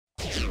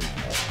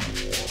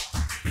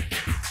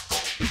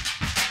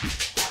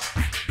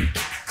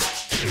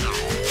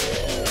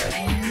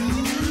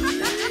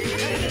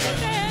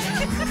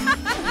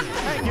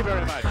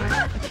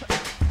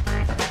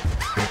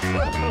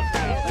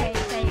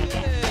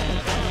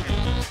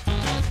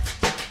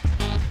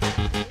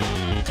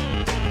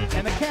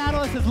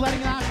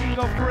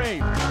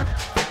game.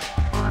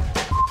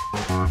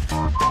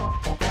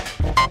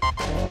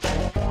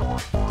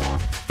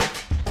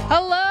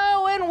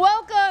 Hello and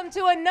welcome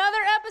to another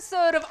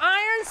episode of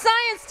Iron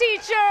Science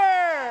Teacher.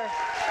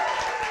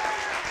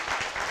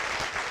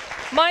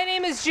 My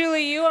name is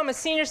Julie Yu. I'm a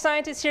senior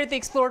scientist here at the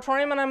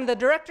Exploratorium, and I'm the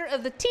director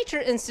of the Teacher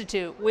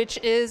Institute, which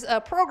is a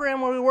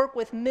program where we work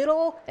with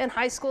middle and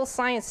high school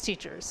science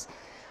teachers.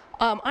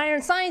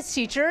 Iron Science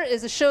Teacher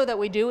is a show that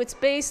we do. It's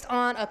based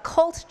on a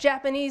cult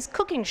Japanese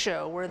cooking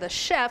show where the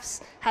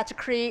chefs had to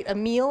create a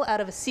meal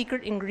out of a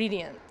secret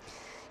ingredient.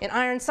 In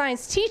Iron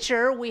Science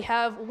Teacher, we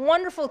have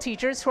wonderful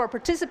teachers who are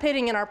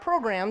participating in our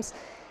programs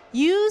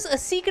use a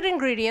secret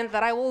ingredient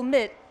that I will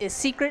admit is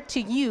secret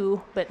to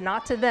you, but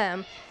not to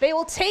them. They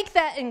will take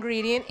that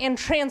ingredient and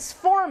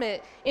transform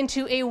it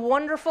into a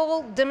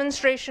wonderful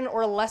demonstration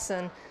or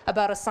lesson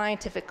about a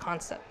scientific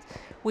concept.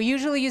 We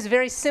usually use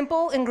very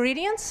simple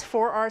ingredients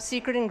for our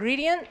secret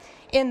ingredient,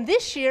 and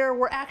this year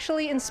we're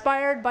actually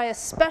inspired by a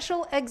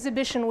special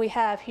exhibition we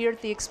have here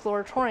at the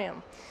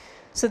Exploratorium.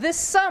 So this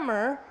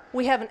summer,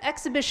 we have an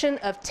exhibition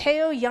of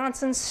Theo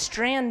Janssen's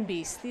strand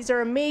beasts. These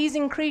are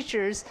amazing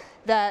creatures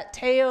that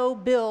Theo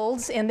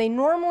builds, and they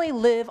normally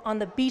live on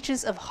the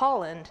beaches of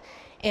Holland.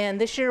 And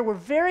this year we're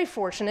very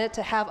fortunate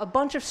to have a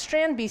bunch of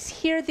strand beasts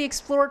here at the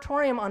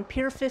Exploratorium on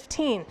Pier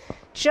 15,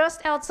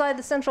 just outside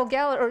the central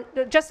gallery,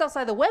 or just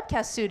outside the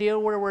webcast studio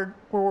where we're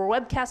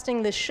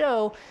webcasting this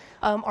show,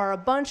 are a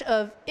bunch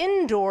of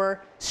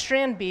indoor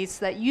strand beasts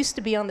that used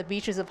to be on the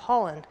beaches of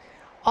Holland.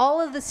 All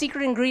of the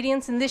secret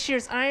ingredients in this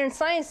year's Iron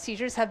Science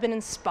Teachers have been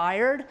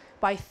inspired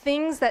by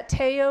things that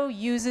Theo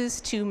uses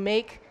to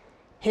make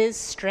his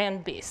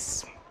strand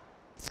beasts.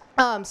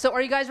 So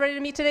are you guys ready to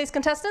meet today's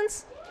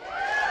contestants?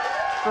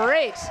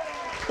 Great.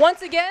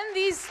 Once again,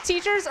 these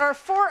teachers are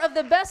 4 of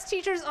the best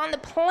teachers on the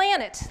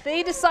planet.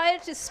 They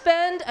decided to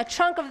spend a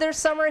chunk of their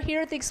summer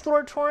here at the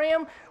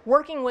Exploratorium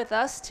working with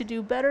us to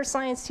do better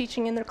science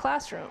teaching in their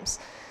classrooms.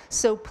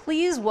 So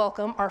please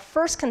welcome our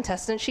first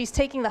contestant. She's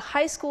taking the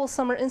High School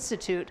Summer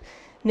Institute,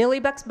 Nilly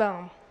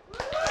Bexbaum.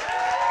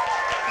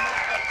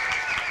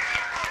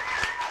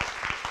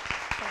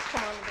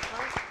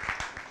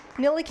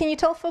 Nilly, can you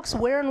tell folks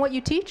where and what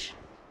you teach?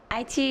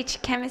 I teach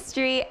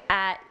chemistry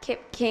at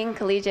Kip King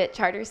Collegiate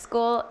Charter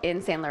School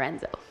in San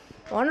Lorenzo.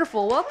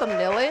 Wonderful. Welcome,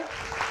 Nilly.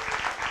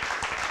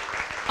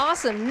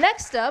 Awesome.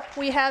 Next up,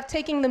 we have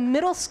taking the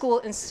Middle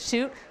School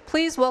Institute.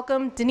 Please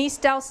welcome Denise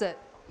Dowsett.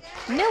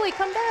 Nilly,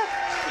 come back.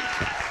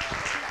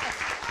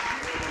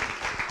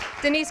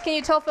 Denise, can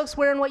you tell folks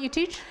where and what you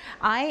teach?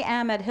 I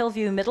am at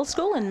Hillview Middle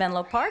School in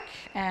Menlo Park,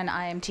 and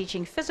I am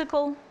teaching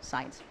physical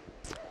science.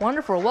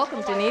 Wonderful.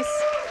 Welcome, Denise.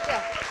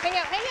 Yeah. Hang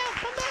out,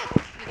 come back.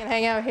 You can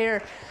hang out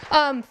here.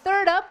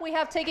 Third up, we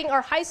have taking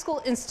our High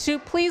School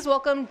Institute. Please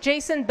welcome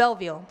Jason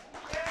Belville.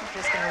 I'm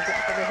just going to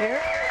get over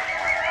here.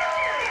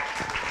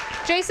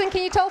 Jason,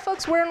 can you tell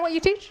folks where and what you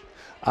teach?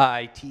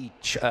 I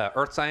teach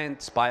earth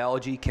science,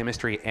 biology,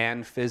 chemistry,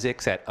 and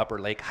physics at Upper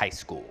Lake High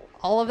School.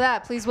 All of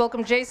that. Please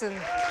welcome Jason.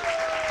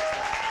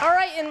 All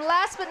right, and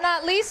last but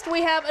not least,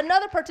 we have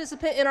another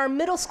participant in our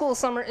Middle School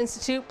Summer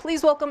Institute.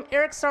 Please welcome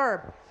Eric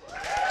Sarb.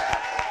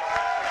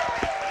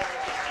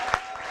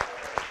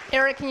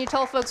 Eric, can you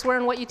tell folks where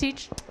and what you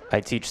teach? I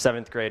teach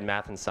 7th grade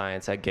math and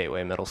science at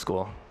Gateway Middle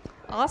School.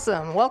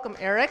 Awesome. Welcome,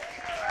 Eric.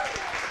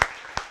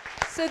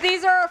 So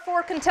these are our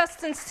 4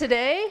 contestants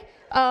today.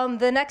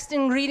 The next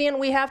ingredient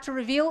we have to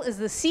reveal is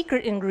the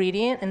secret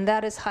ingredient, and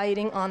that is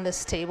hiding on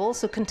this table.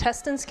 So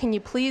contestants, can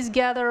you please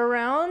gather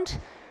around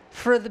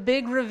for the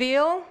big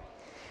reveal?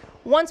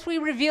 Once we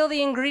reveal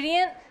the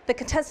ingredient, the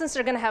contestants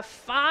are going to have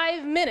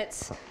 5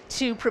 minutes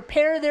to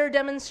prepare their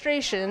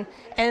demonstration,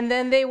 and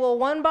then they will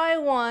one by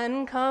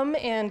one come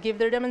and give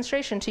their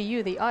demonstration to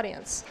you, the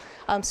audience.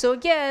 So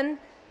again,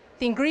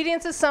 the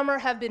ingredients of summer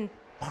have been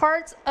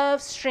parts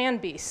of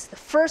strand beasts. The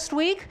first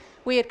week,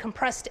 we had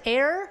compressed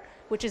air,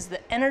 which is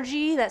the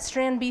energy that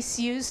strand beasts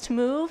use to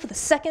move. The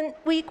second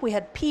week, we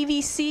had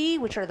PVC,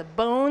 which are the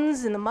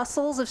bones and the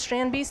muscles of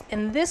strand beasts.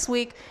 And this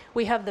week,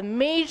 we have the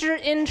major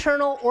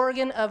internal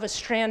organ of a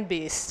strand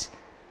beast.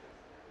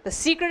 The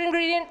secret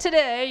ingredient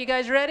today, you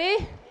guys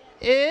ready,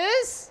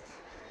 is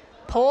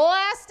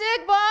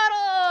plastic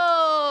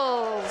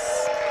bottles.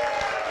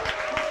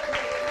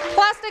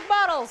 Plastic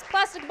bottles,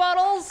 plastic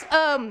bottles.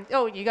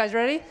 Oh, you guys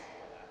ready?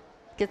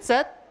 Get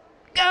set.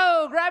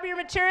 Go, grab your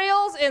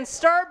materials and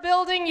start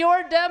building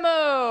your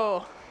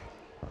demo.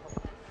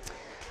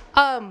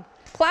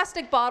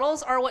 Plastic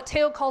bottles are what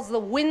Theo calls the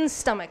wind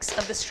stomachs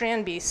of the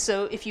strand beast.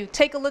 So if you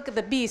take a look at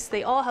the beasts,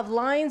 they all have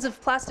lines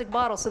of plastic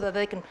bottles so that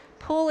they can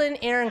pull in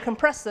air and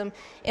compress them,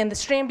 and the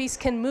strand beast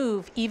can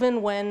move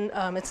even when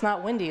it's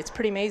not windy. It's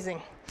pretty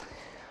amazing.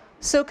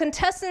 So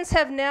contestants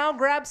have now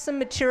grabbed some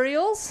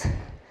materials,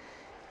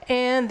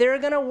 and they're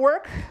going to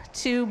work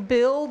to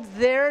build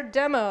their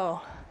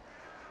demo.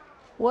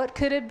 What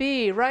could it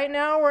be? Right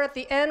now, we're at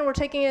the end. We're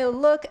taking a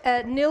look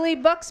at Nilly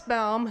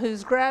Bexbaum,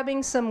 who's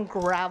grabbing some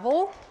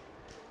gravel.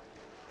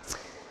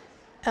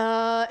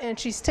 And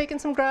she's taking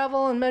some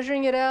gravel and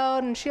measuring it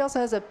out, and she also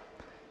has a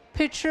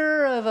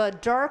picture of a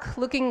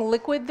dark-looking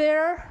liquid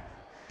there.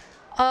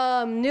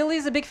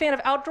 Nilly's a big fan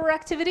of outdoor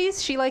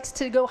activities. She likes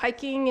to go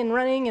hiking and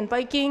running and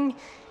biking.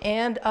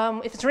 And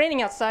if it's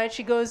raining outside,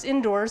 she goes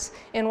indoors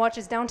and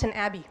watches Downton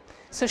Abbey.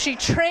 So she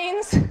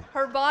trains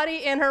her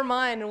body and her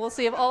mind, and we'll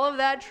see if all of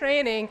that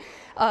training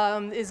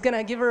is going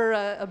to give her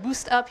a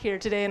boost up here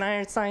today in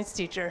Iron Science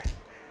Teacher.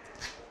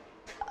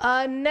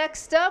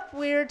 Next up,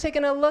 we're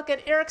taking a look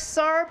at Eric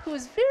Sarb, who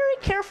is very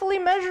carefully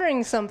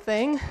measuring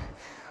something.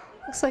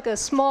 Looks like a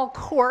small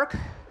cork.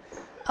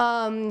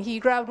 He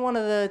grabbed one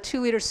of the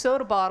 2-liter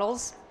soda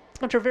bottles,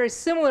 which are very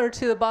similar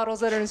to the bottles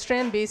that are in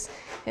Strand Beast.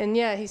 And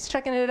yeah, he's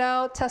checking it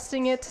out,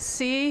 testing it to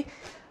see.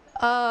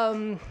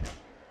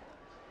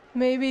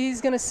 Maybe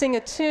he's going to sing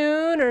a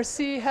tune or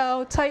see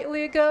how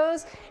tightly it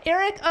goes.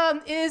 Eric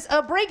is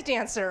a break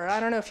dancer. I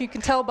don't know if you can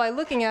tell by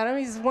looking at him.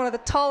 He's one of the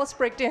tallest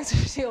break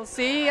dancers you'll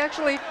see. He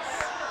actually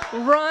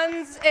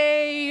runs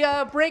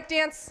a break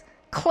dance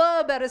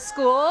club at a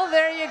school.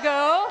 There you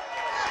go.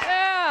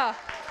 Yeah.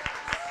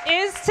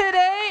 Is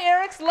today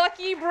Eric's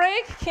lucky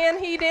break? Can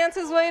he dance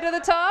his way to the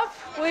top?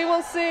 We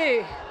will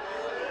see.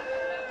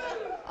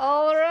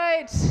 All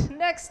right,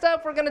 next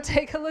up we're going to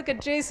take a look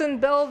at Jason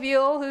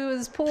Belleville, who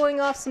is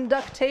pulling off some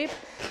duct tape,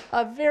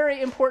 a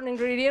very important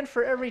ingredient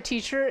for every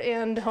teacher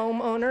and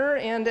homeowner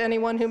and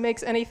anyone who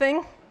makes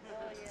anything.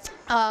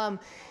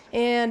 Let's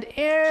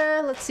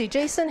see,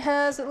 Jason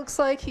has, it looks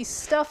like he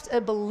stuffed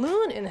a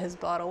balloon in his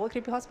bottle. What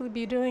could he possibly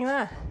be doing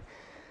that?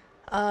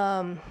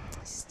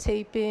 He's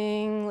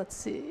taping, let's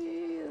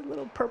see, a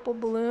little purple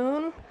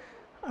balloon.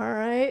 All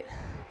right.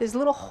 There's a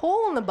little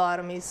hole in the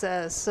bottom, he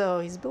says. So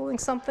he's building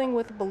something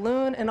with a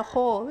balloon and a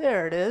hole.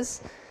 There it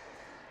is.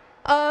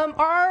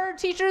 Our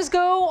teachers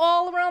go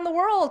all around the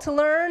world to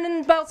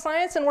learn about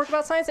science and work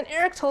about science. And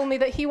Eric told me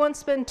that he once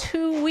spent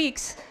 2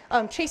 weeks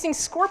chasing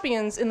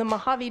scorpions in the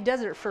Mojave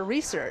Desert for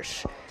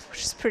research,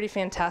 which is pretty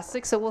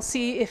fantastic. So we'll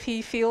see if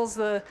he feels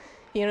the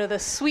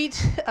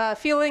sweet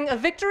feeling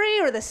of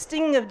victory or the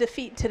sting of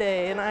defeat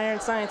today in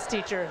Iron Science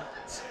Teacher.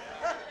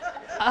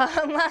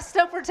 Last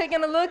up, we're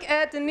taking a look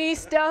at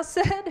Denise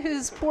Dowsett,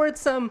 who's poured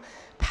some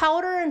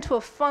powder into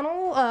a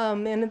funnel,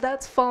 and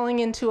that's falling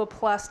into a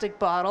plastic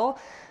bottle.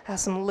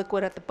 Has some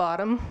liquid at the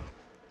bottom.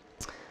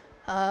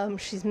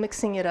 She's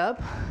mixing it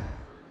up.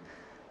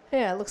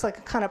 Yeah, it looks like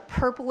a kind of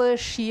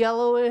purplish,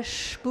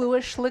 yellowish,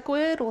 bluish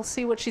liquid. We'll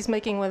see what she's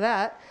making with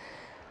that.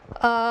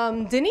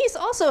 Denise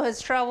also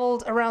has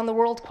traveled around the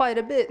world quite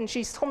a bit, and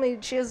she's told me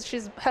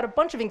she's had a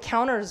bunch of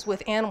encounters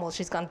with animals.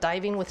 She's gone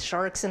diving with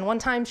sharks, and one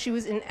time she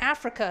was in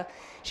Africa.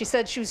 She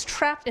said she was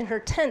trapped in her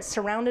tent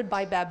surrounded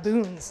by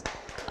baboons.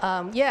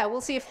 Yeah, we'll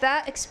see if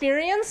that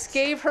experience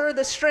gave her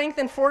the strength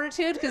and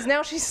fortitude, because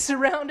now she's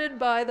surrounded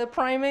by the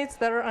primates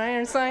that are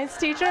Iron Science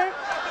Teacher.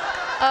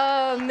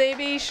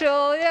 Maybe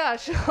she'll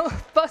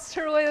bust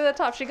her way to the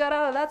top. She got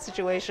out of that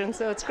situation,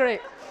 so it's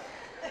great.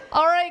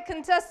 All right,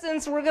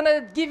 contestants, we're going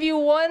to give you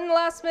one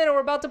last minute. We're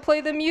about to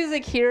play the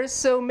music here,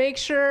 so make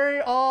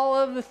sure all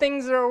of the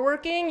things are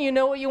working. You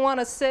know what you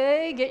want to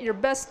say. Get your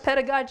best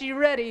pedagogy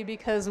ready,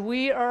 because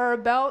we are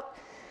about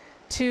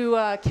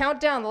to count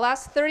down the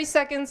last 30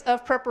 seconds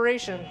of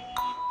preparation.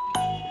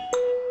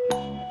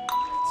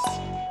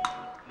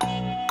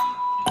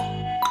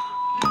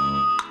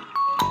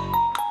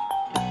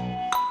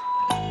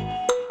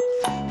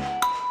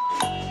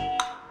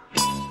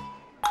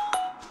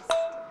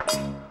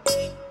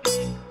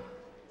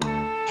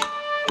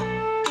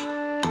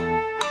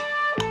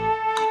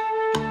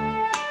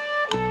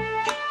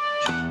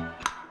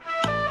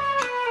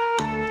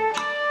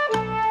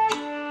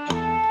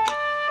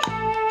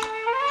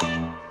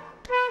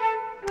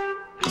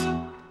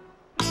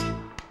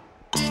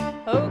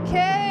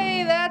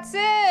 Okay, that's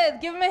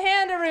it. Give them a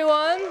hand,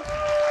 everyone.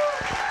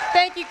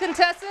 Thank you,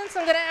 contestants.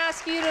 I'm going to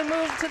ask you to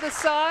move to the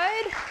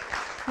side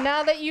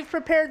now that you've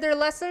prepared their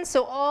lesson.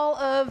 So all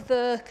of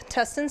the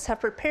contestants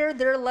have prepared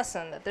their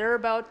lesson that they're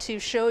about to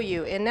show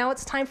you. And now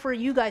it's time for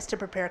you guys to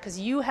prepare, because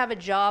you have a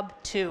job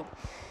too.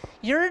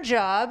 Your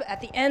job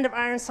at the end of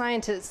Iron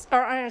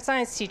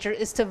Science Teacher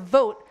is to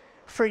vote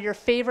for your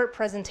favorite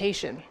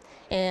presentation.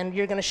 And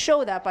you're going to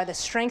show that by the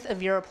strength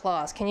of your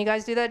applause. Can you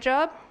guys do that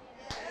job?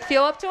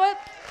 Feel up to it?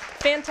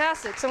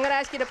 Fantastic. So I'm going to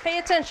ask you to pay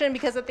attention,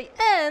 because at the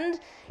end,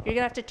 you're going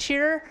to have to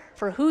cheer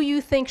for who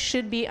you think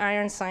should be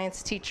Iron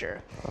Science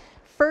Teacher.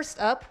 First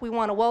up, we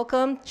want to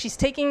welcome, she's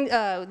taking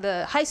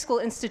the High School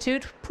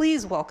Institute.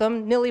 Please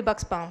welcome Nilly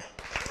Bucksbaum.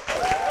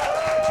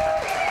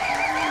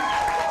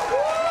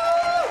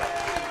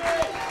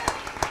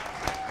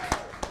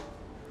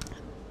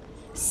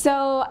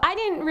 So I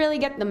didn't really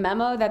get the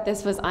memo that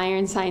this was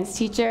Iron Science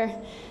Teacher.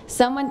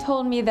 Someone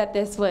told me that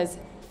this was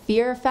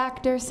Fear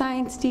Factor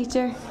Science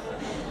Teacher.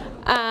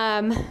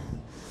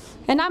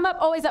 And I'm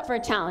always up for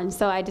a challenge,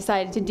 so I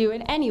decided to do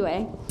it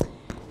anyway.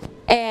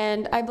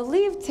 And I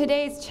believe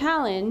today's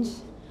challenge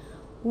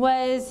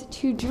was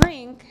to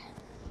drink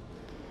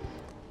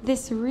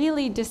this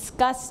really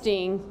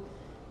disgusting,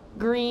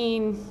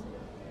 green,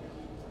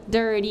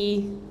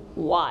 dirty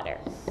water.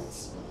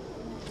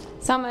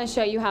 So I'm going to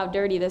show you how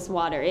dirty this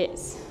water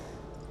is.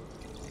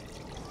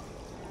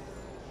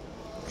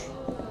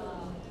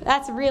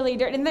 That's really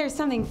dirty, and there's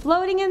something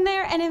floating in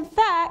there, and in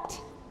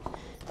fact,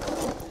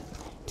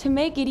 to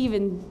make it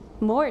even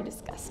more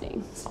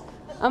disgusting,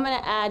 I'm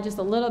gonna add just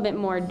a little bit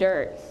more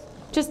dirt,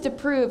 just to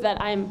prove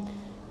that I'm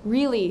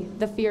really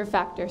the fear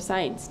factor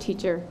science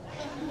teacher.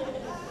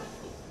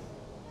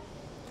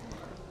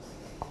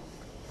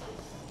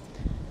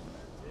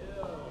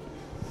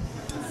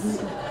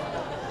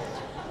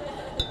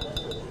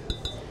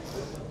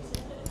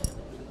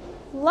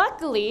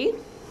 Luckily,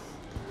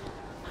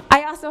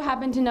 I also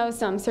happen to know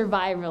some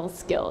survival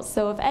skills.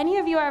 So if any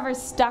of you are ever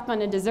stuck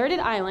on a deserted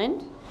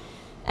island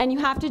and you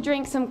have to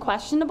drink some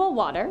questionable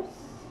water,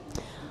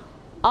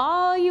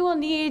 all you will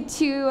need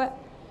to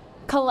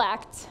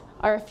collect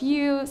are a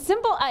few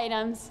simple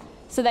items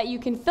so that you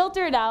can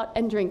filter it out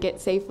and drink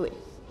it safely.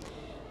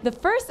 The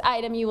first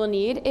item you will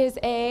need is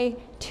a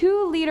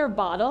 2-liter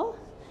bottle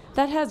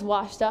that has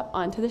washed up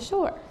onto the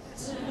shore.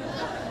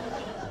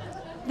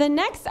 The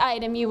next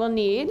item you will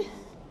need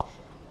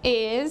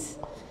is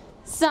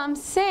some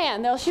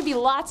sand. There should be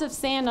lots of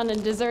sand on a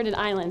deserted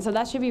island, so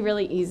that should be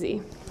really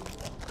easy.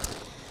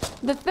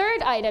 The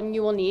third item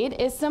you will need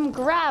is some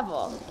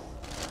gravel.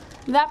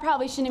 That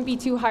probably shouldn't be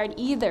too hard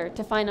either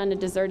to find on a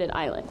deserted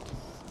island.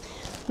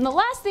 And the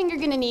last thing you're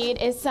going to need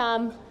is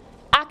some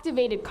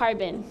activated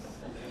carbon.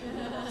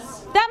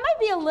 That might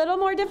be a little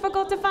more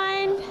difficult to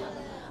find,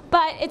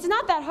 but it's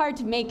not that hard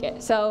to make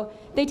it. So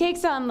they take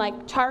some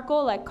like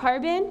charcoal, like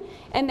carbon,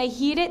 and they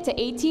heat it to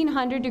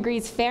 1800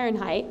 degrees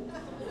Fahrenheit.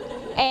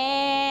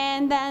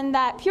 And then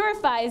that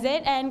purifies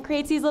it and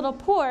creates these little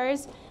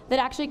pores that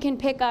actually can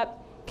pick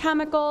up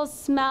chemicals,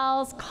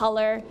 smells,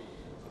 color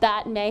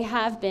that may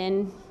have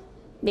been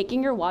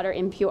making your water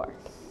impure.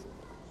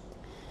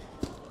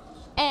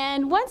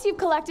 And once you've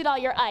collected all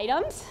your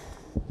items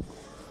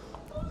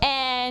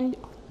and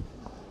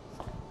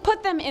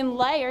put them in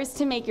layers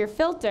to make your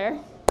filter,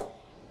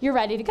 you're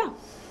ready to go.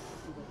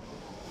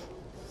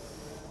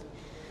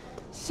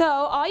 So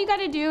all you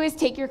gotta do is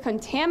take your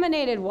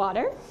contaminated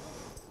water,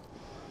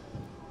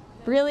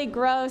 really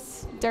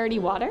gross, dirty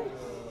water,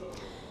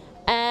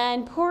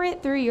 and pour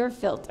it through your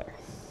filter.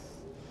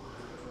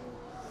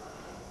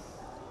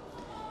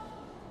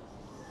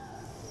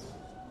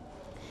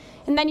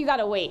 And then you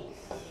gotta wait.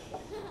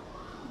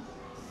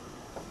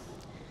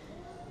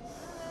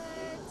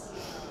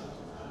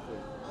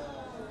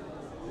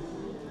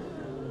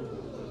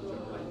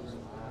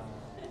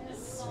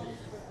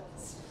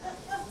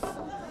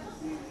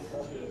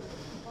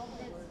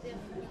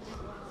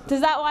 Does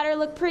that water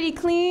look pretty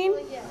clean?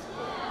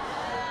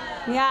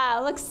 Yeah,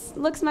 it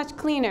looks much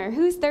cleaner.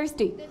 Who's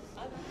thirsty?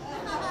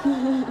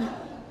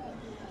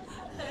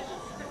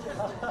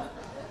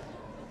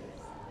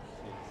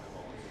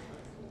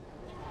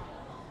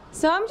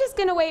 So I'm just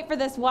gonna wait for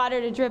this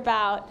water to drip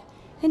out,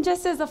 and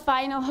just as a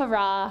final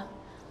hurrah,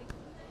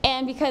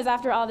 and because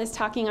after all this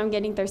talking I'm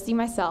getting thirsty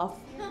myself,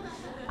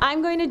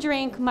 I'm going to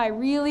drink my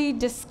really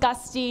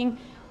disgusting,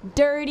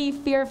 dirty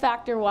fear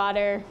factor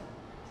water,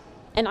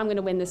 and I'm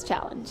gonna win this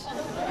challenge.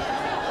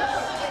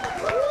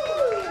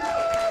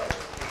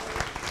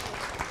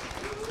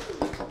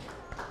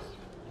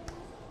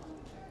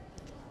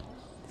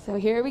 So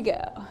here we go.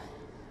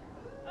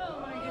 Oh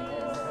my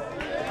goodness.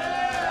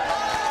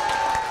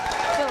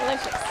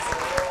 Delicious.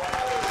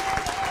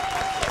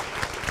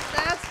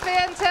 That's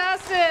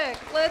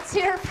fantastic. Let's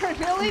hear for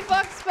Millie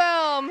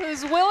Buxbaum,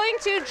 who's willing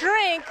to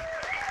drink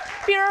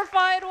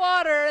purified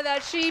water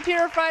that she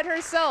purified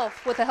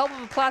herself with the help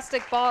of a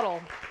plastic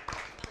bottle.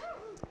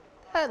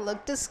 That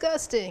looked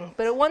disgusting,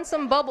 but it won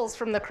some bubbles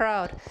from the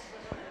crowd.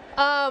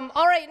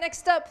 All right,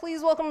 next up,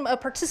 please welcome a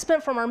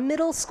participant from our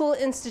Middle School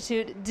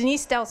Institute,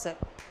 Denise Dowsett.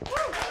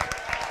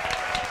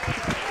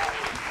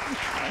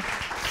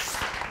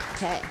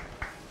 Okay.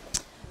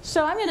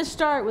 So I'm going to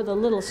start with a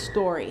little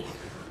story.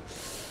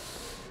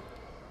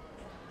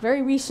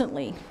 Very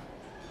recently,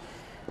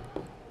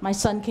 my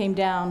son came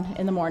down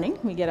in the morning.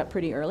 We get up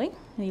pretty early,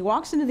 and he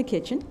walks into the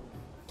kitchen,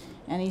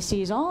 and he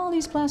sees all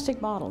these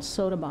plastic bottles,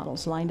 soda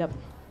bottles, lined up.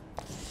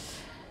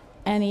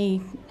 And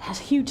he has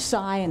a huge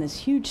sigh and this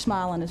huge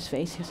smile on his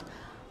face. He goes,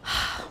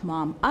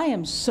 "Mom, I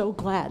am so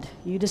glad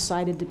you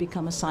decided to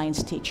become a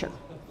science teacher."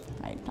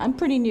 Right? I'm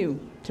pretty new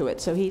to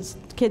it, so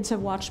kids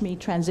have watched me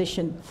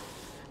transition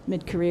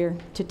mid-career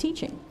to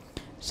teaching.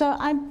 So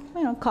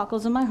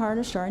cockles in my heart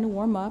are starting to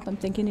warm up. I'm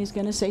thinking he's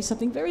going to say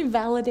something very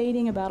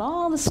validating about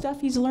all the stuff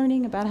he's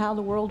learning about how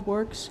the world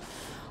works,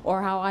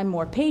 or how I'm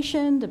more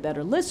patient, a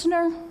better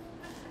listener.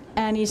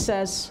 And he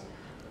says,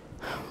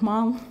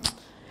 "Mom,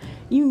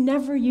 you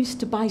never used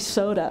to buy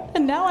soda,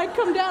 and now I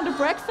come down to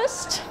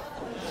breakfast,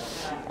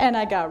 and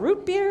I got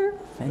root beer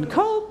and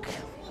Coke."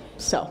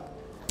 So,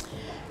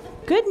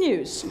 good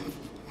news.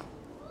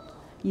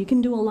 You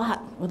can do a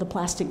lot with a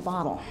plastic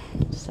bottle.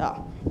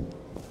 So,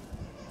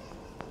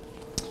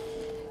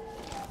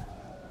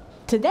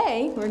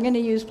 today we're going to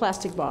use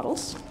plastic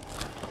bottles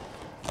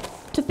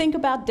to think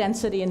about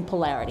density and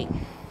polarity.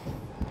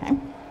 Okay?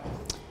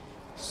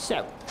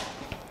 So,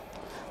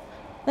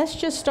 let's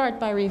just start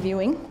by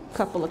reviewing a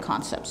couple of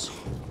concepts.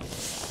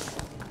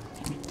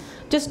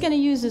 Just going to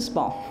use this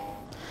ball.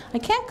 I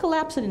can't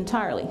collapse it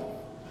entirely.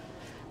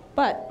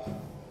 But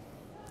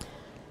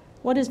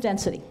what is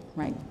density,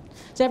 right?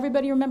 Does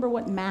everybody remember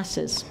what mass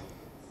is?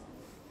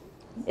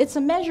 It's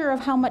a measure of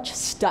how much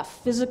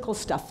stuff, physical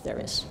stuff there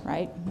is,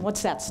 right?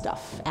 What's that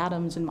stuff?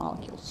 Atoms and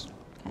molecules,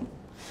 okay?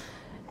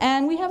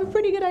 And we have a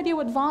pretty good idea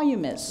what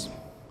volume is.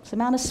 It's the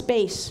amount of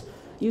space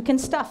you can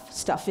stuff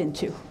stuff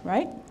into,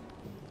 right?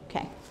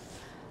 Okay.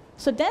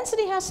 So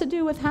density has to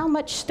do with how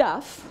much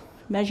stuff,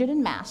 measured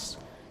in mass,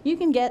 you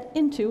can get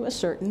into a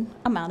certain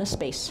amount of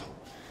space.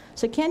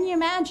 So can you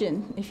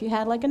imagine if you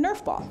had like a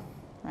Nerf ball,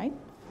 right?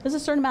 There's a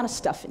certain amount of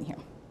stuff in here.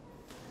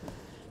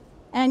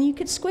 And you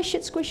could squish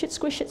it, squish it,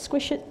 squish it,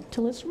 squish it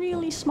till it's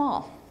really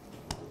small.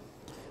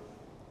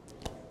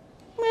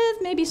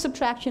 With maybe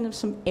subtraction of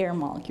some air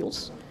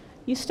molecules.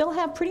 You still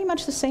have pretty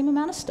much the same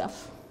amount of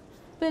stuff,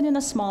 but in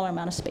a smaller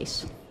amount of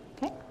space,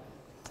 okay?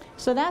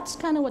 So that's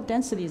kind of what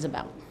density is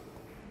about,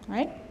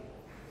 right?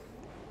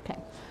 Okay,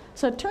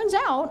 so it turns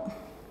out,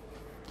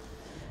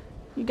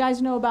 you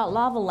guys know about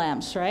lava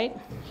lamps, right?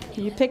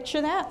 Can you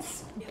picture that?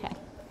 Okay.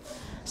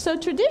 So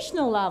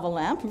traditional lava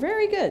lamp,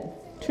 very good.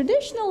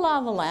 Traditional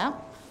lava lamp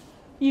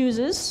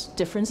uses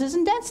differences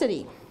in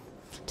density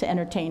to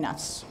entertain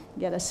us,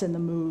 get us in the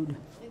mood.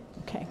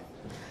 Okay.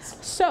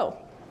 So,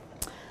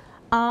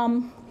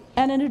 and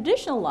in a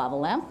traditional lava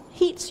lamp,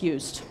 heat's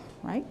used,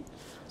 right?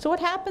 So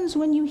what happens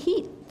when you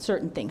heat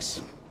certain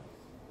things?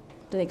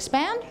 Do they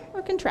expand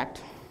or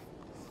contract?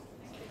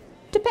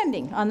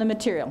 Depending on the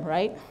material,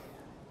 right?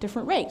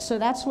 Different rates. So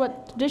that's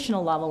what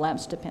traditional lava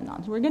lamps depend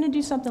on. So we're going to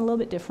do something a little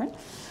bit different.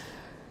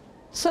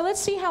 So let's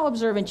see how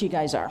observant you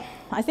guys are.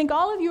 I think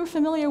all of you are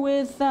familiar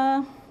with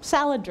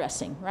salad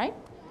dressing, right?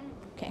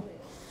 Okay.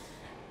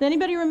 Does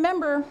anybody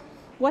remember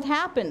what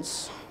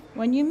happens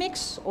when you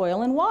mix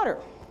oil and water?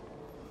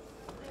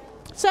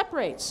 It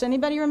separates.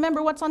 Anybody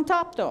remember what's on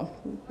top, though?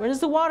 Where does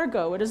the water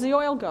go? Where does the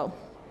oil go?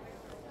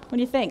 What do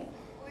you think?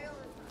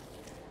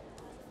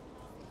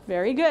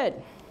 Very good.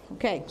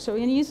 Okay, so we're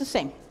going to use the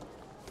same.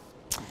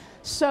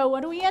 So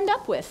what do we end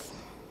up with?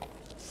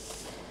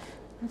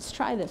 Let's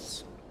try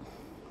this.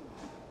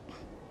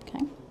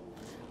 Okay.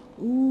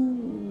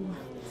 Ooh.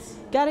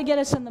 Got to get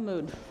us in the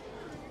mood.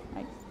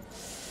 Right.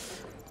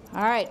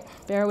 All right,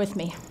 bear with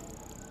me.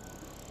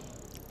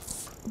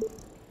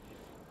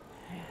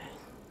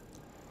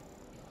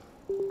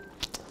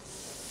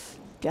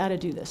 Got to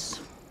do this.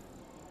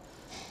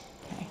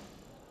 Okay.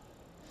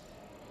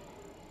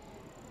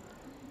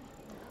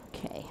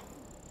 Okay.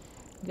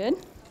 Good?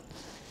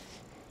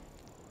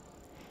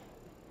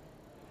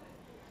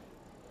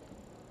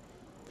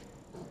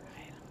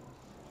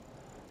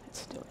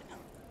 Let's do it.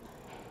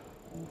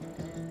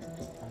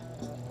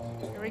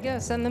 Here we go,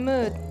 send the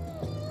mood.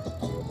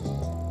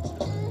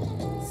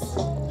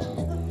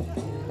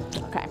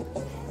 Okay.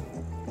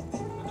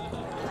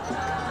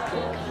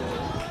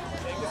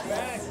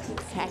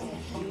 Okay.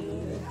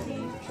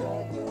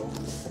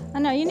 I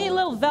know, you need a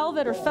little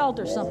velvet or felt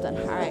or something.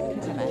 All right,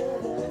 come on.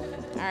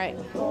 All right.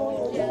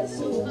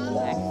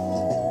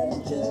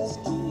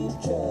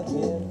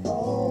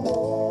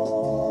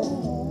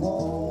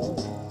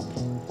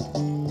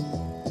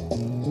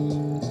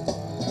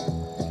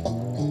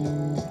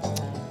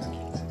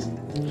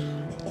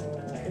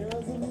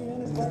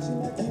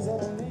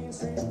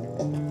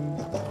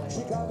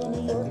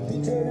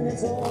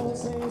 It's all the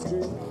same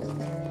street.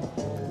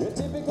 Your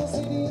typical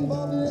city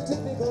involved in a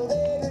typical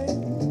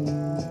daydream.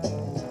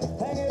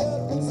 Hang it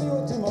up and see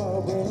what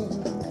tomorrow brings.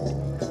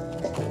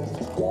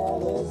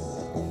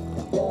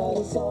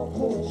 Dallas off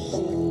the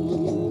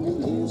machine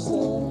in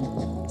Houston,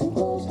 too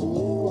close to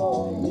New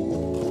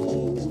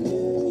Orleans,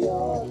 New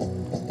York.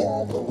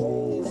 Got the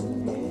ways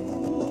and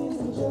means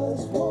and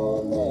just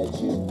won't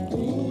let you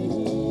be.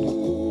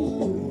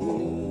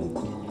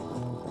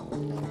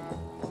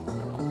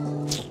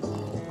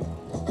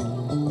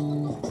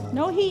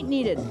 No heat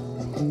needed.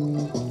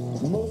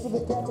 Most of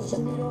the couples you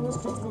meet on the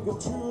streets will go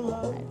true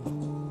love.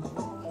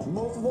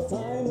 Most of the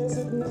time they're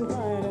sitting and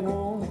crying at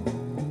home.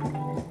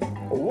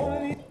 One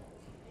of these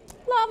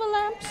Lava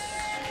lamps.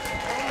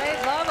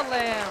 Homemade lava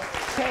lamp.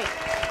 Okay.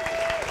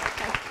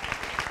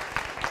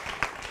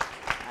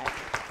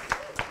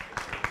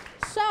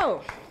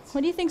 So,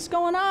 what do you think's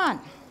going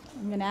on?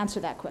 I'm going to answer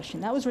that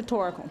question. That was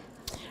rhetorical.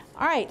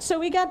 All right, so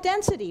we got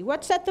density.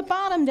 What's at the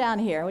bottom down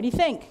here? What do you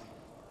think?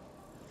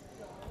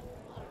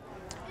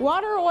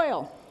 Water or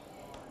oil?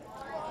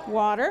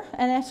 Water,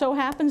 and it so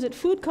happens that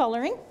food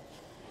coloring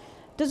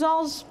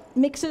dissolves,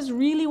 mixes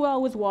really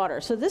well with water.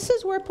 So this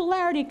is where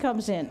polarity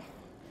comes in. Have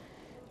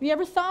you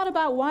ever thought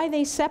about why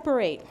they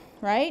separate,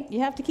 right? You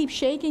have to keep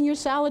shaking your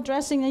salad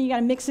dressing, and you got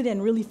to mix it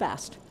in really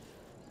fast.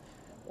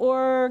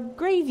 Or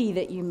gravy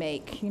that you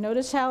make. You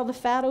notice how the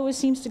fat always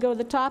seems to go to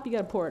the top? You got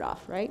to pour it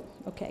off, right?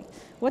 Okay.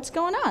 What's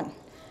going on?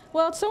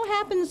 Well, it so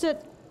happens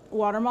that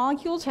water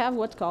molecules have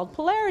what's called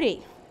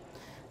polarity.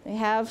 They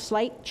have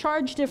slight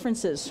charge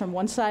differences from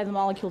one side of the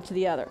molecule to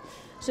the other.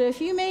 So if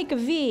you make a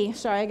V,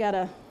 sorry, I got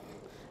a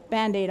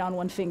Band-Aid on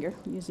one finger,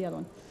 use the other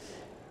one.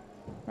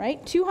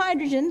 Right? 2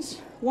 hydrogens,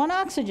 1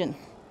 oxygen.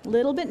 A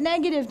little bit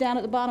negative down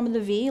at the bottom of the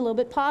V, a little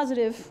bit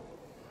positive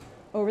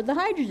over the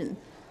hydrogen.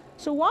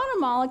 So water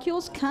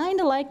molecules kind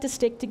of like to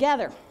stick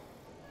together.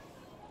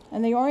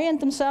 And they orient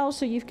themselves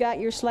so you've got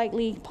your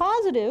slightly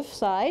positive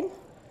side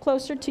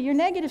closer to your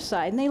negative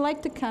side, and they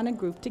like to kind of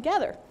group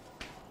together.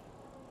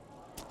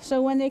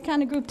 So when they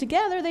kind of group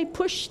together, they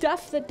push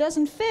stuff that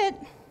doesn't fit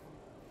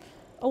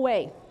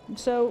away. And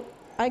so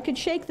I could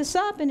shake this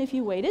up, and if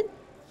you waited,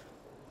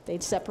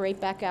 they'd separate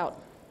back out.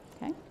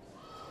 Okay?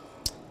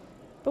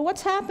 But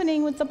what's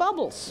happening with the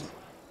bubbles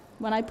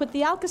when I put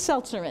the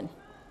Alka-Seltzer in?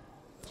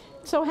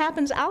 So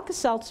happens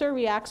Alka-Seltzer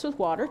reacts with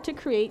water to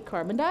create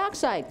carbon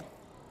dioxide,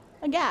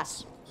 a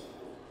gas.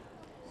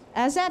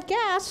 As that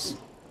gas,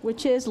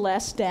 which is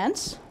less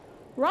dense,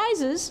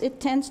 rises, it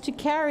tends to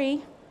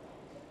carry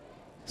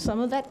some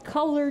of that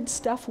colored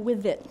stuff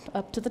with it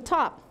up to the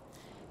top.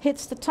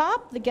 Hits the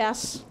top, the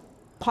gas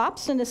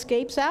pops and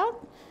escapes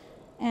out,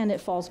 and it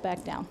falls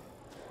back down.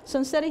 So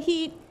instead of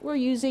heat, we're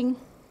using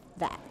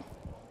that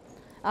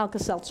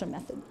Alka-Seltzer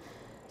method.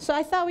 So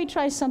I thought we'd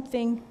try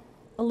something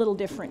a little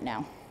different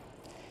now.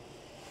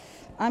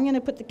 I'm going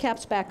to put the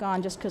caps back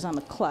on just because I'm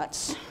a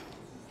klutz.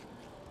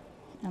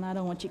 And I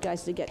don't want you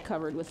guys to get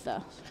covered with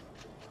the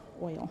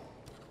oil.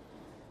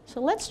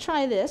 So let's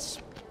try this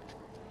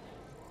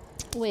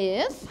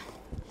with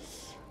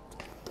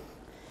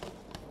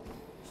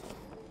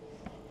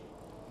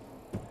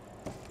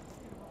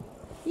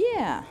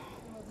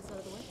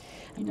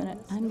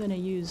I'm gonna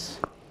use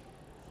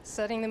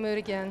Setting the mood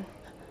again.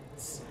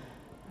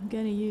 I'm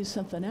gonna use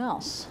something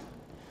else.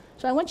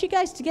 So I want you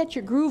guys to get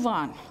your groove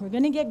on. We're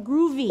gonna get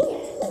groovy.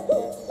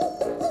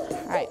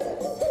 All right.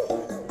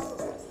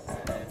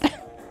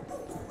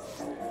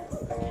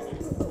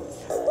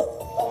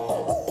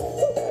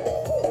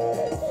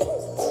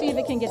 See if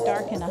it can get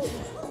dark enough.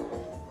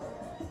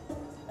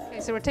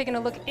 Okay, so we're taking a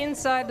look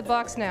inside the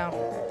box now.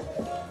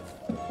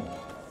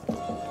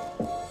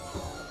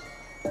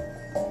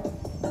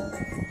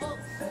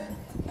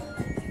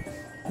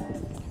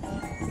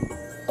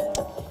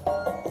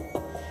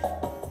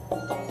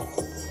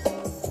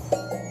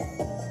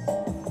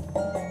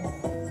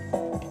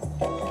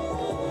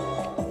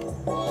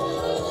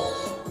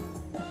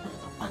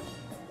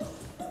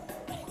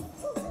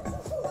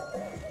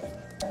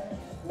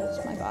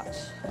 That's my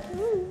box.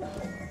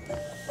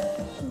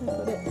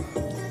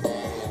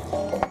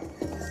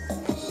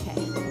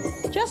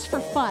 Okay. Just for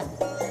fun,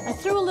 I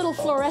threw a little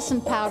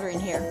fluorescent powder in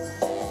here.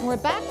 And we're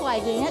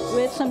backlighting it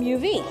with some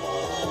UV.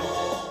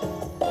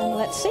 And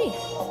let's see.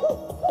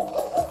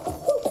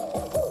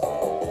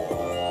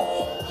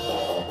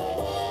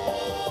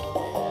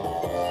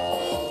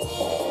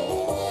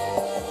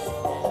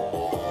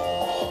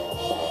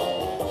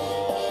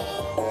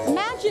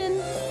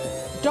 Imagine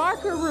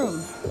darker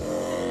room.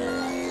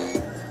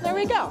 There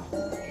we go.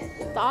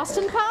 The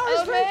Austin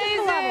Powers version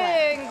of the lava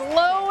lamp. Amazing!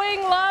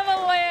 Glowing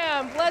lava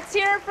lamp. Let's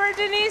hear it for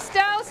Denise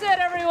Dowsett,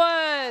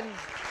 everyone.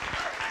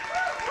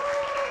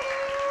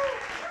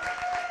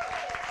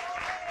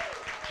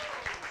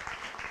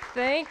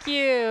 Thank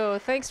you.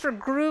 Thanks for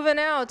grooving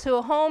out to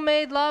a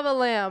homemade lava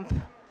lamp.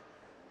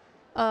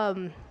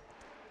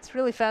 It's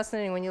really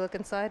fascinating when you look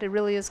inside. It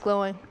really is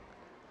glowing.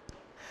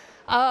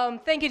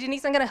 Thank you,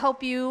 Denise. I'm going to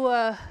help you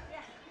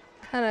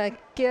kind of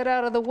get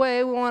out of the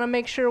way. We want to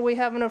make sure we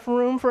have enough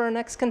room for our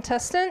next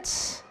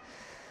contestant.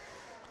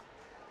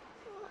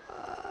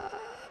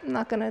 I'm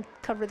not going to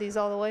cover these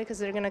all the way because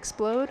they're going to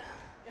explode.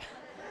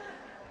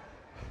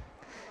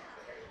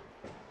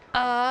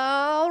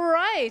 All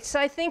right,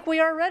 I think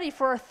we are ready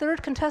for our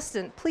third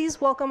contestant.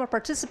 Please welcome a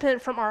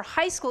participant from our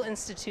high school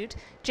institute,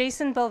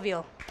 Jason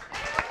Belville.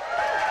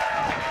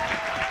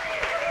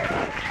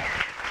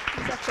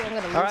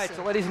 All right,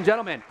 so ladies and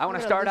gentlemen, I want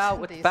to start out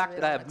with the fact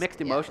that I have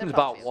mixed emotions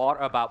about water,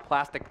 about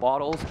plastic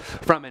bottles.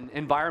 From an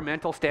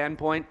environmental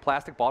standpoint,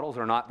 plastic bottles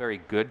are not very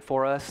good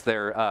for us.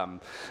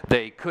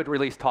 They could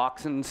release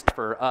toxins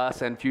for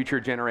us and future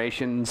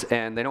generations,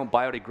 and they don't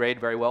biodegrade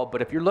very well.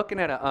 But if you're looking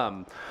at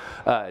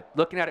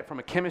it from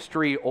a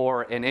chemistry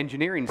or an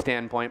engineering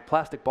standpoint,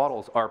 plastic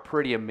bottles are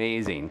pretty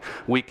amazing.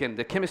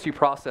 The chemistry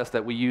process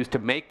that we use to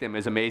make them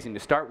is amazing to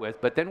start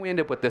with, but then we end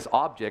up with this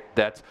object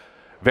that's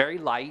very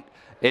light.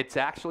 It's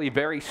actually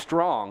very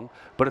strong,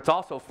 but it's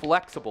also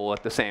flexible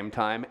at the same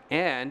time,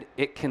 and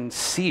it can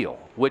seal,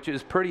 which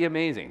is pretty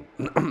amazing.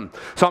 So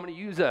I'm going to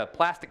use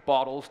plastic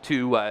bottles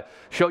to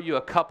show you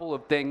a couple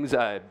of things.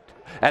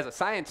 As a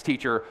science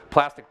teacher,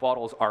 plastic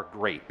bottles are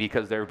great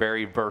because they're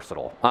very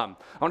versatile. I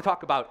want to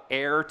talk about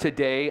air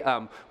today.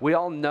 We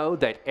all know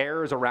that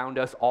air is around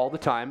us all the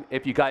time.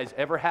 If you guys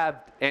ever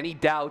have any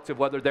doubts of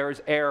whether there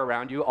is air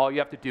around you, all you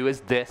have to do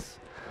is this.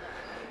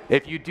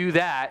 If you do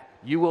that,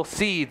 you will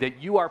see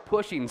that you are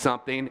pushing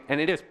something, and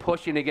it is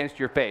pushing against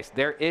your face.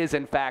 There is,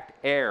 in fact,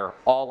 air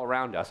all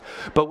around us.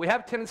 But we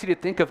have a tendency to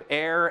think of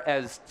air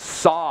as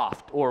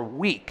soft or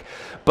weak,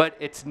 but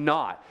it's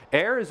not.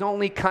 Air is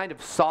only kind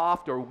of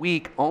soft or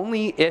weak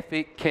only if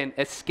it can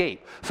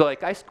escape. So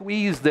like I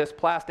squeeze this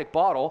plastic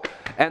bottle,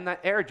 and that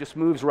air just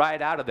moves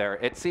right out of there.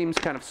 It seems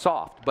kind of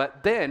soft.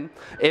 But then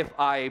if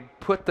I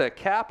put the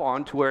cap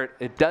on to where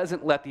it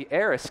doesn't let the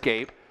air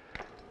escape,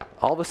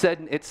 all of a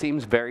sudden it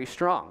seems very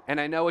strong. And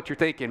I know what you're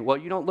thinking, well,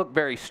 you don't look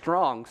very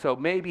strong, so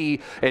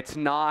maybe it's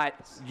not,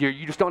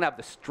 you just don't have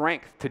the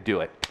strength to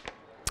do it.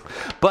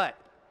 But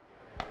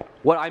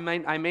what I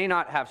may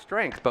not have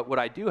strength, but what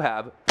I do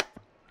have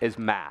is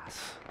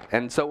mass.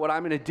 And so what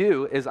I'm going to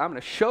do is I'm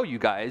going to show you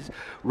guys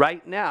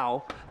right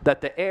now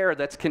that the air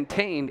that's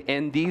contained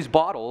in these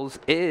bottles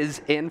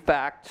is in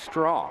fact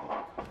strong.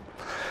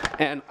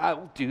 And I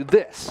will do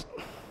this.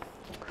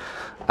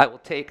 I will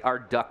take our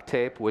duct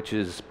tape, which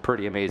is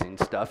pretty amazing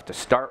stuff to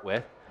start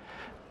with,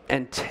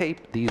 and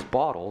tape these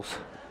bottles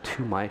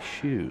to my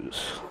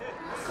shoes.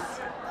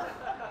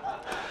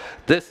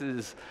 This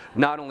is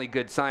not only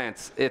good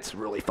science, it's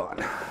really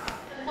fun.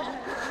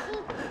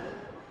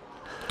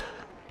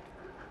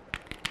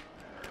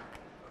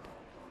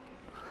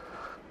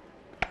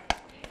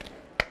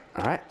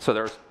 All right, so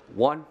there's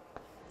one.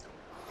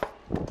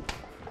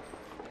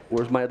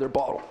 Where's my other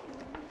bottle?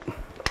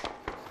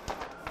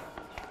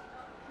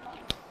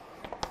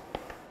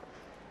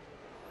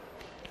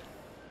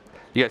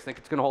 You guys think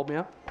it's gonna hold me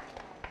up?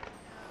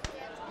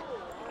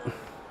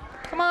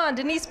 Come on,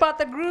 Denise brought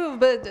the groove,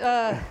 but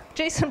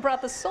Jason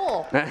brought the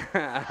soul.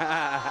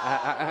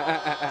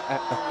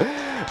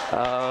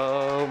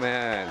 Oh,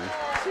 man.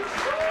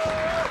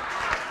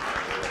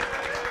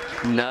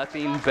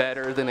 Nothing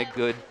better than a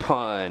good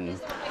pun.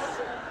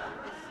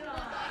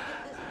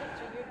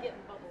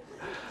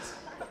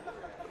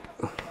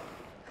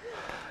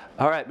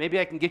 All right, maybe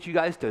I can get you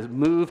guys to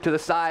move to the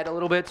side a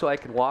little bit so I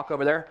can walk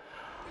over there.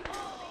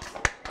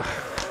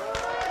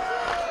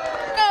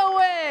 No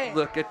way!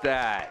 Look at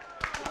that.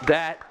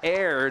 That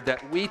air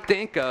that we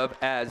think of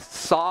as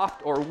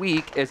soft or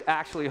weak is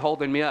actually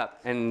holding me up.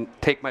 And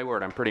take my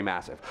word, I'm pretty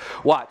massive.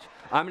 Watch,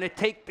 I'm gonna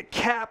take the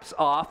caps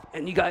off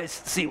and you guys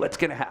see what's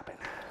gonna happen.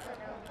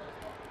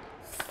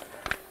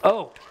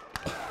 Oh.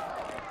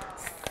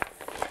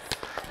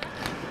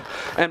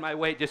 And my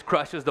weight just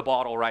crushes the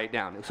bottle right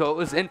down. So it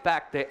was in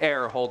fact the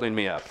air holding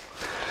me up.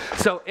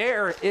 So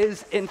air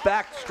is in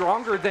fact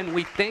stronger than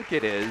we think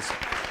it is.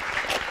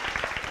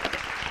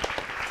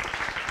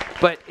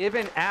 But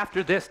even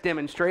after this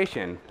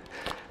demonstration,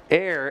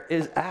 air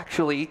is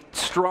actually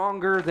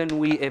stronger than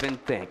we even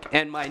think.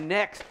 And my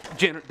next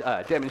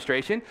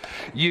demonstration,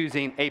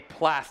 using a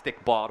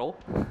plastic bottle,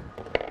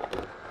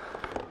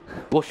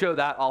 we'll show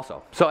that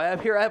also. So I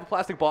have a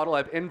plastic bottle.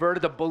 I've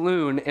inverted a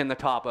balloon in the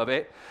top of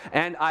it,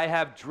 and I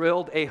have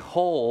drilled a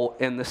hole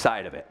in the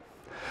side of it.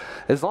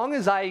 As long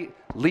as I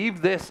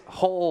leave this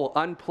hole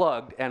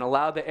unplugged and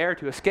allow the air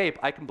to escape,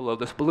 I can blow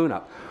this balloon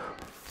up.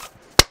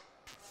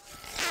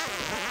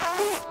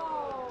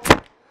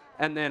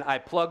 And then I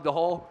plug the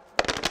hole,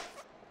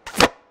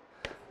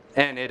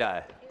 and it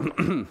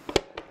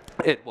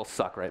it will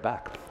suck right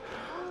back.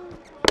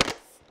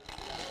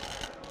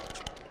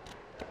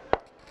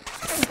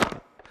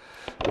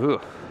 Ooh.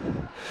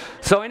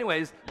 So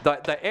anyways,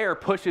 the air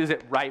pushes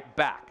it right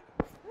back.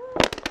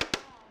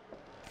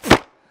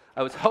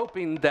 I was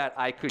hoping that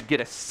I could get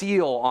a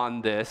seal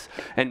on this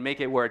and make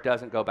it where it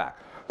doesn't go back.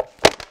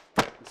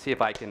 Let's see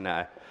if I can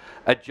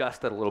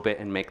adjust it a little bit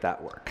and make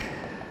that work.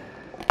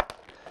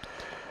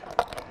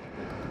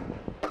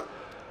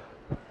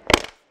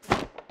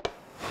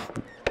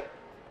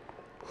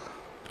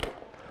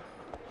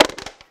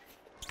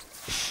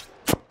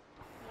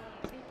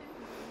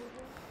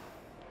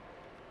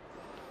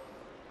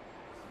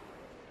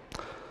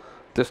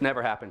 This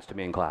never happens to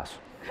me in class.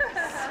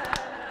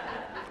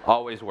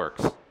 Always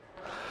works.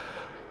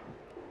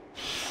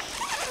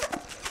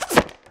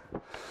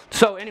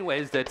 So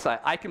anyways, that's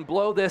I can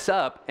blow this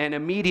up and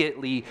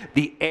immediately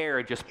the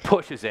air just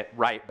pushes it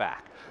right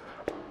back.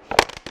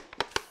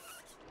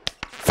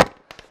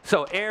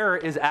 So air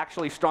is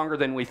actually stronger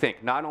than we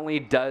think. Not only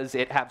does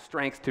it have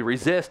strength to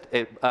resist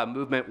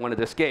movement when it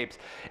escapes,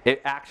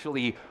 it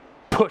actually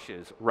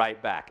pushes right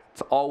back.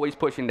 It's always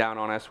pushing down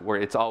on us, where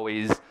it's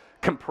always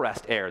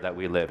compressed air that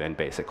we live in,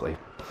 basically.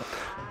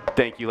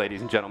 Thank you,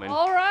 ladies and gentlemen.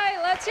 All right,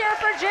 let's hear it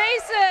for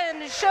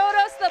Jason. Showed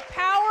us the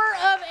power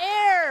of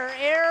air.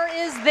 Air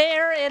is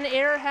there, and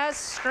air has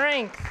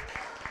strength.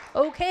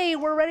 Okay,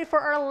 we're ready for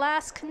our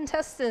last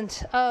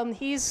contestant.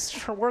 He's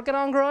working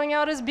on growing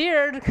out his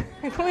beard.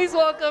 Please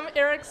welcome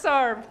Eric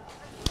Sarb.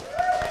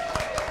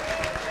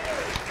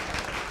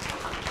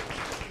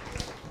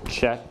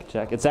 Check,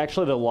 check. It's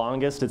actually the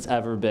longest it's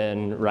ever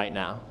been right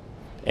now.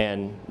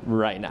 And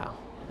right now.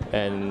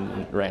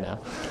 And right now.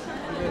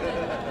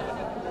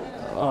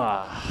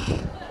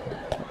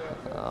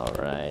 All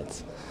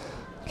right.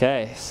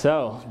 Okay,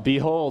 so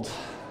behold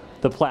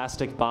the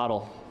plastic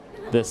bottle.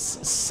 This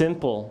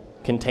simple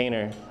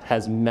container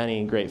has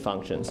many great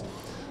functions.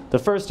 The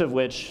first of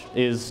which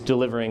is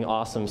delivering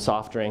awesome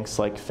soft drinks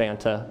like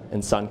Fanta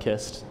and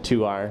Sunkist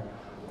to our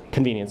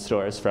convenience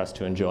stores for us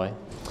to enjoy.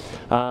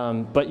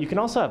 But you can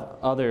also have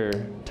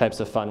other types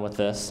of fun with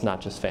this,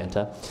 not just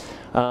Fanta.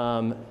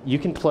 You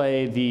can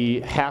play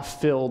the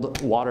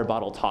half-filled water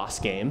bottle toss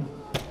game.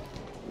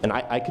 And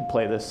I could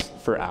play this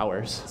for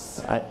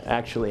hours. I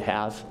actually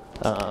have.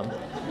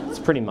 It's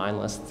pretty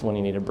mindless when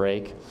you need a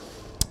break.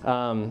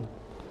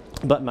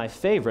 But my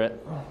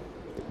favorite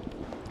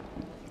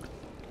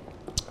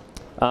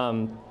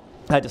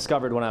I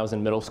discovered when I was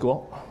in middle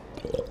school.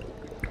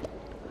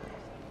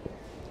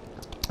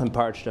 I'm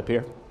parched up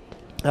here.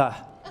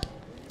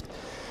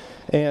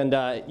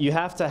 And you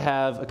have to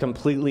have a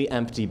completely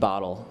empty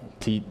bottle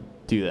to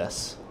do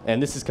this.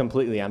 And this is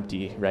completely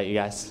empty, right, you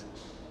guys?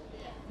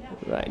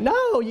 Right.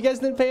 No, you guys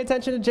didn't pay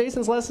attention to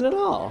Jason's lesson at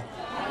all.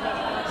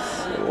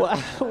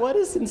 What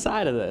is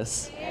inside of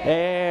this?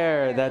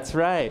 Air, that's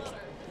right.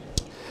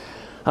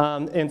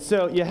 And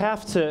so you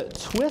have to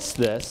twist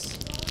this.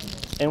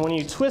 And when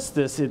you twist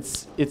this,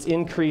 it's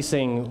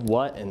increasing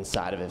what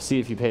inside of it? See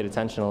if you paid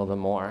attention a little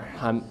bit more.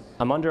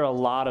 I'm under a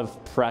lot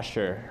of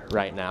pressure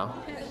right now.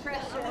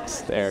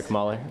 It's Eric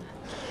Muller.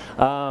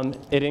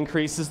 It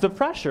increases the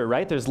pressure,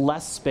 right? There's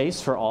less space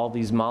for all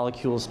these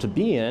molecules to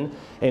be in,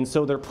 and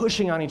so they're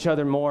pushing on each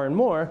other more and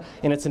more,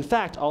 and it's in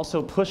fact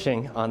also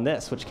pushing on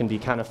this, which can be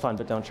kind of fun,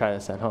 but don't try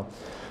this at home.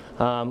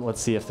 Let's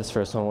see if this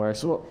first one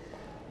works.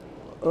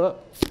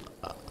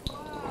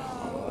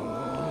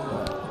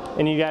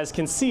 And you guys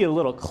can see a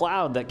little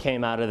cloud that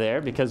came out of there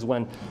because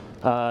when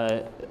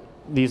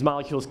these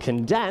molecules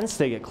condense,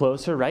 they get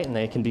closer, right, and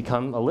they can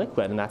become a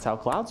liquid, and that's how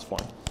clouds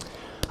form.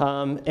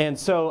 And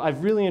so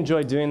I've really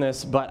enjoyed doing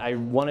this, but I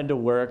wanted to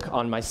work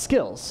on my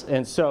skills.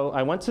 And so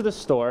I went to the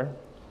store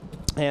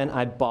and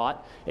I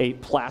bought a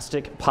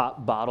plastic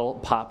pop bottle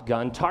pop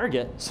gun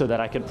target so that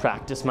I could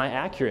practice my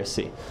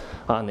accuracy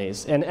on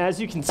these. And as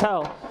you can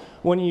tell,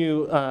 when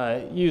you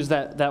use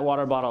that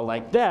water bottle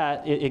like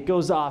that, it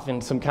goes off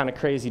in some kind of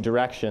crazy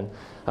direction.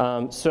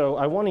 So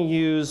I want to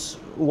use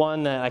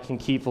one that I can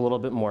keep a little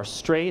bit more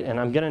straight, and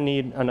I'm going to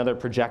need another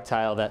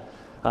projectile that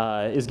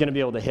is going to be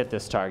able to hit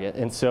this target.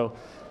 And so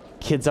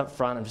kids up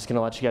front, I'm just going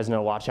to let you guys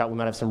know, watch out, we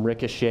might have some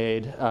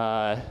ricocheted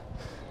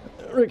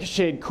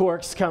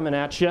corks coming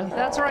at you.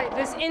 That's right.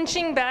 This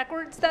inching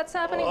backwards that's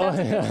happening, that's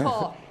a good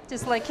call.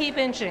 Just like keep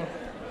inching.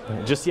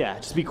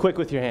 Just be quick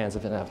with your hands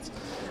if it happens.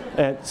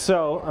 And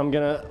so I'm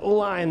going to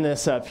line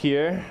this up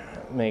here,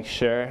 make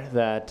sure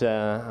that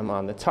I'm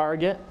on the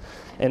target.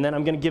 And then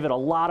I'm going to give it a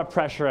lot of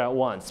pressure at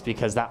once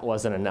because that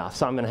wasn't enough.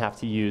 So I'm going to have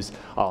to use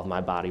all of my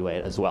body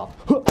weight as well.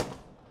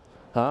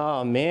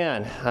 Oh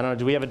man, I don't know,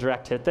 do we have a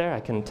direct hit there? I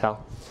can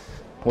tell.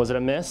 Was it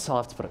a miss? I'll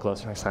have to put it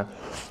closer next time.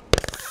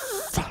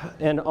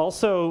 And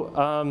also,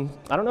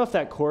 I don't know if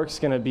that cork's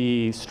going to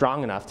be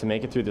strong enough to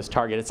make it through this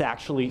target. It's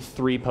actually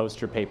 3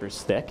 poster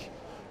papers thick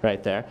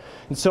right there.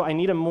 And so I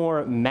need a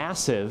more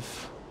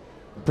massive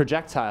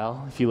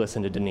projectile. If you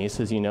listen to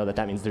Denise's, you know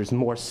that means there's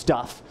more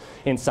stuff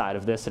inside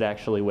of this. It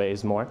actually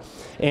weighs more.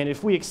 And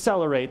if we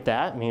accelerate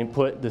that, I mean,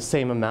 put the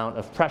same amount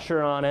of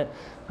pressure on it,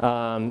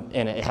 and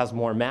it has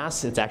more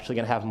mass, it's actually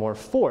going to have more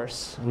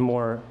force,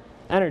 more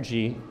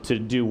energy to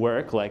do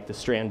work like the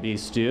Strand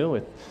Beasts do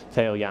with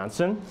Theo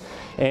Janssen.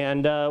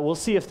 And we'll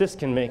see if this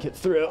can make it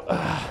through.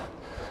 All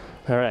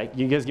right,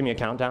 you guys give me a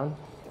countdown.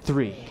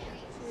 3,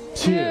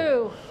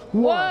 2,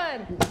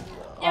 1.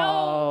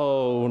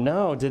 Oh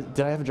no, did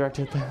I have a direct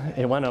hit there?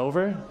 It went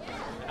over?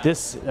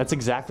 That's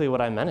exactly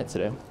what I meant it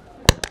to do.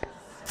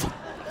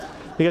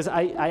 Because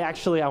I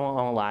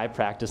won't lie, I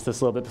practiced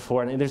this a little bit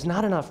before, and there's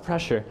not enough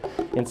pressure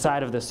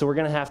inside of this, so we're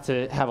going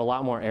to have a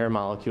lot more air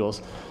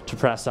molecules to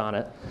press on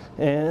it.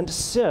 And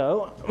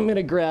so I'm going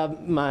to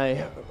grab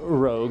my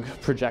rogue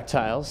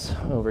projectiles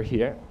over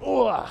here.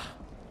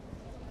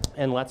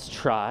 And let's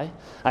try.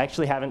 I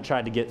actually haven't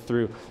tried to get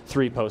through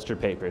 3 poster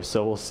papers,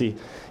 so we'll see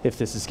if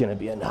this is going to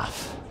be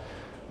enough.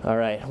 All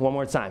right, one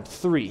more time.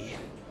 3,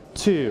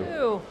 2,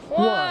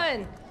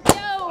 1.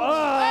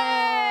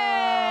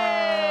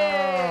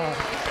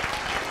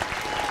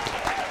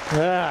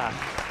 Go!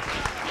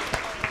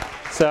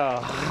 So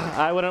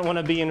I wouldn't want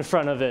to be in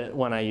front of it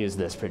when I use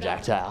this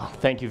projectile.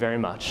 Thank you very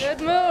much.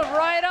 Good move,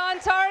 right on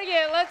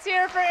target. Let's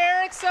hear it for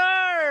Eric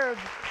Sarb.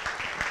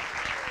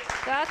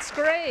 That's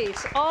great.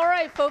 All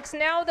right, folks,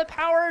 now the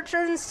power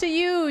turns to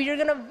you. You're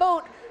going to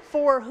vote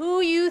for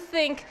who you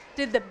think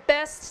did the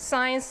best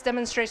science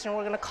demonstration.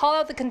 We're going to call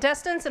out the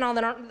contestants, and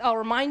I'll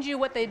remind you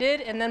what they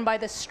did, and then by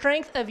the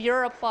strength of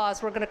your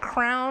applause, we're going to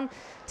crown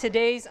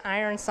today's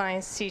Iron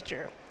Science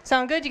teacher.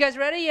 Sound good? You guys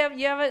ready? You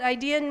have an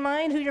idea in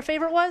mind who your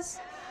favorite was?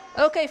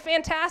 Okay,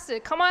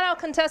 fantastic. Come on out,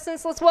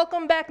 contestants. Let's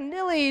welcome back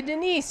Nilly,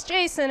 Denise,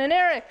 Jason, and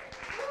Eric.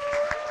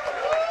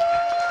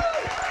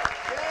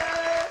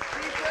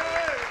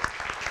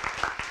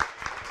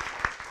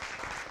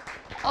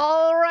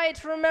 All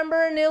right,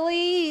 remember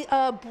Nilly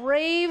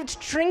braved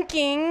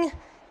drinking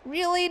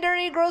really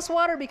dirty, gross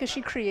water because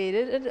she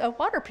created a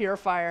water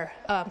purifier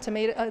to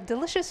make a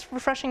delicious,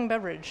 refreshing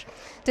beverage.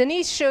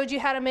 Denise showed you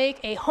how to make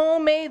a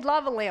homemade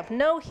lava lamp.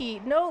 No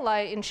heat, no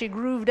light, and she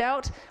grooved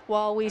out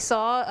while we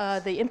saw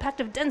the impact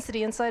of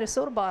density inside a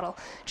soda bottle.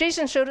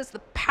 Jason showed us the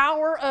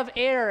power of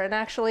air and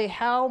actually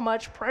how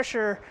much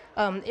pressure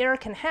air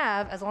can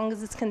have as long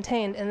as it's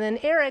contained. And then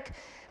Eric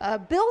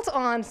built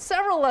on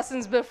several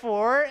lessons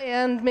before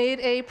and made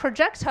a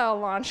projectile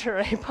launcher,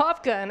 a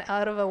pop gun,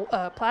 out of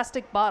a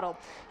plastic bottle.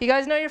 You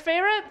guys know your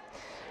favorite?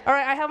 All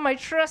right, I have my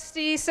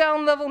trusty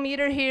sound level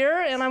meter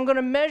here, and I'm going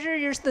to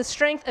measure the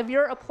strength of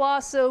your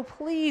applause, so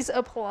please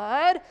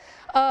applaud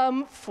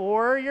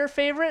for your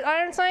favorite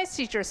iron science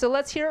teacher. So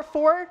let's hear it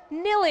for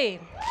Nilly.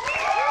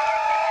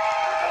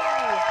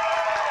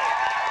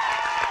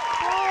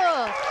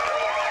 Cool.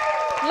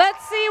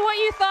 Let's see what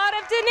you thought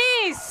of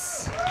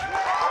Denise.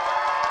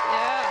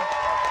 Yeah.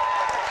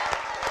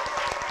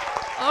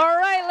 All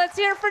right, let's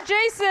hear it for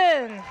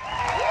Jason.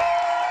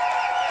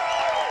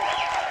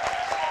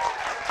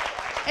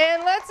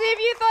 And let's see if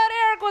you thought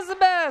Eric was the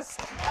best.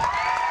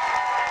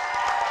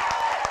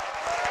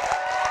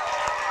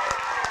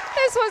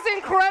 This was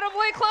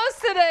incredibly close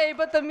today,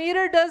 but the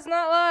meter does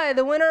not lie.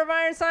 The winner of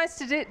Iron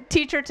Science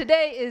Teacher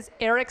today is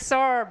Eric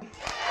Sarb.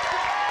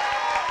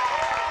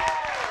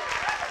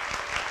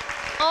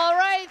 All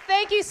right,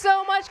 thank you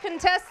so much,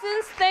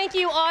 contestants. Thank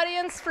you,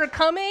 audience, for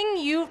coming.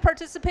 You've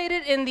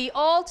participated in the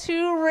all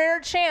too rare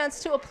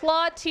chance to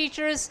applaud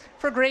teachers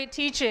for great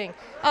teaching.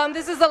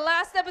 This is the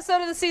last episode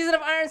of the season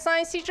of Iron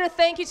Science Teacher.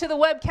 Thank you to the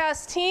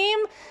webcast team.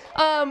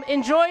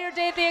 Enjoy your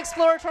day at the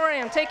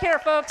Exploratorium. Take care,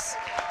 folks.